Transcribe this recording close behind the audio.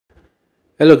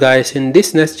Hello guys, in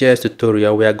this Nestjs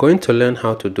tutorial we are going to learn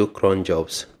how to do cron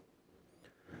jobs.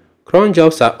 Cron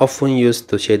jobs are often used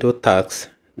to schedule tasks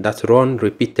that run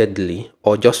repeatedly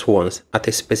or just once at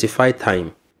a specified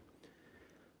time.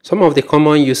 Some of the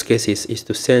common use cases is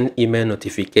to send email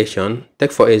notification.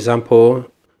 Take for example,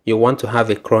 you want to have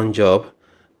a cron job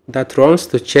that runs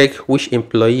to check which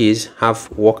employees have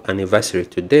work anniversary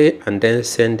today and then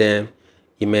send them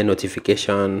email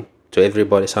notification to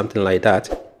everybody, something like that.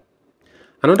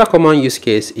 Another common use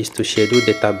case is to schedule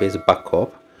database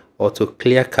backup or to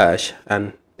clear cache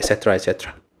and etc.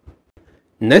 etc.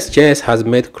 Nestjs has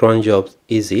made cron jobs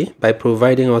easy by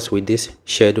providing us with this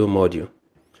schedule module.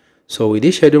 So with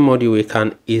this schedule module, we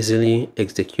can easily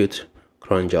execute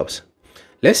cron jobs.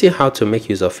 Let's see how to make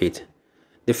use of it.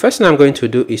 The first thing I'm going to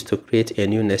do is to create a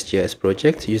new Nestjs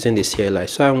project using the CLI.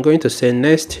 So I'm going to say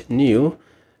nest new.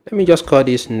 Let me just call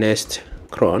this nest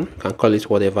cron. You can call it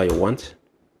whatever you want.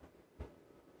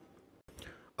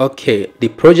 Okay, the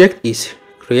project is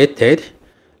created.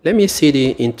 Let me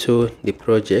cd into the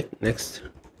project next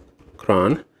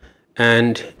cron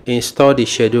and install the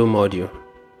schedule module.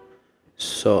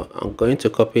 So I'm going to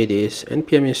copy this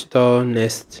npm install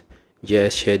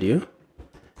nestjs schedule,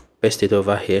 paste it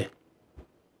over here.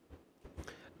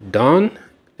 Done.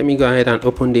 Let me go ahead and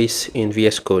open this in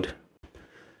VS Code.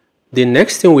 The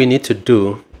next thing we need to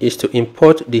do is to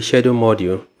import the schedule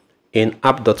module in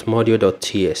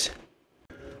app.module.ts.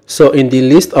 So in the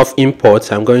list of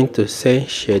imports, I'm going to say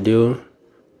schedule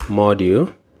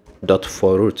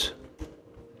module.forRoot.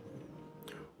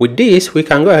 With this, we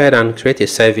can go ahead and create a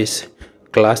service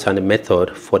class and a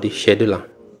method for the scheduler.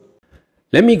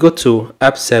 Let me go to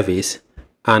app service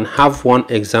and have one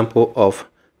example of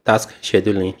task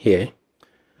scheduling here.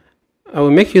 I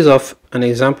will make use of an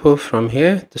example from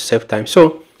here to save time.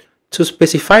 So to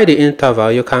specify the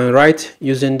interval, you can write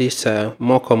using this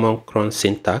more common cron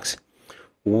syntax,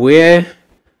 where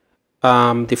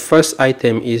the first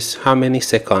item is how many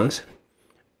seconds,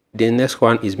 the next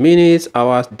one is minutes,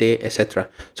 hours, day, etc.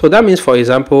 So that means, for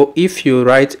example, if you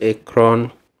write a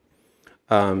cron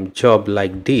job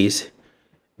like this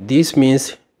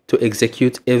means to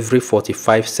execute every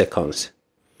 45 seconds.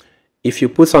 If you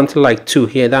put something like 2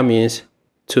 here, that means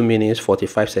 2 minutes,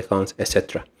 45 seconds,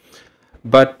 etc.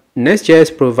 But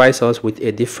Nestjs provides us with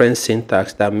a different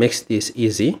syntax that makes this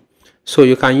easy. So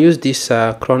you can use this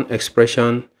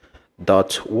CronExpression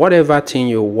dot whatever thing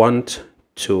you want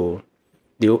to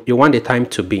you want the time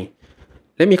to be.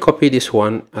 Let me copy this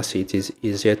one as it is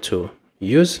easier to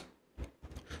use.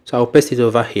 So I'll paste it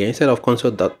over here instead of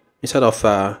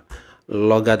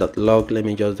logger.log. Let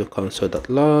me just do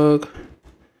console.log.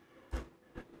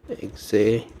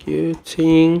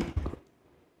 Executing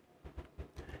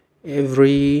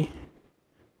every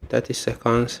 30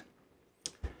 seconds.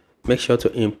 Make sure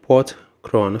to import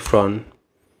cron from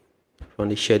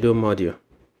the schedule module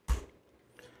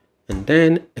and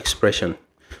then expression.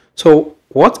 So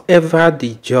whatever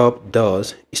the job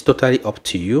does is totally up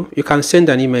to you. You can send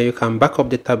an email, you can back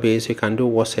up database, you can do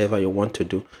whatever you want to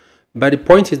do. But the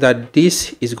point is that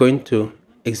this is going to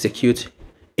execute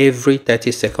every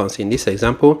 30 seconds. In this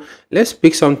example, let's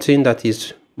pick something that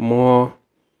is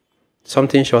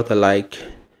something shorter, like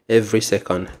every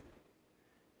second,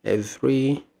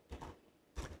 every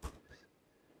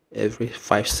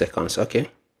 5 seconds. Okay,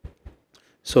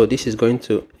 so this is going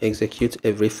to execute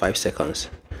every 5 seconds,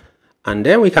 and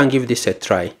then we can give this a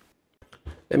try.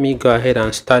 Let me go ahead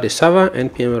and start the server.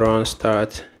 Npm run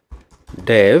start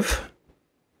dev.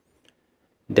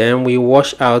 Then we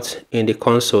wash out in the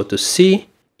console to see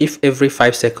if every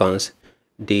 5 seconds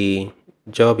the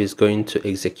job is going to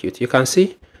execute. You can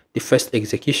see the first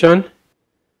execution,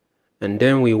 and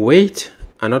then we wait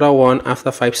another one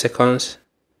after 5 seconds,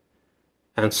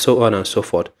 and so on and so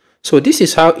forth. So this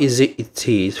is how easy it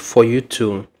is for you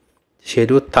to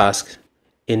schedule tasks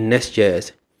in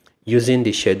Nestjs using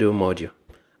the schedule module.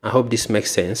 I hope this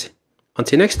makes sense.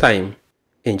 Until next time,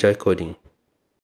 enjoy coding.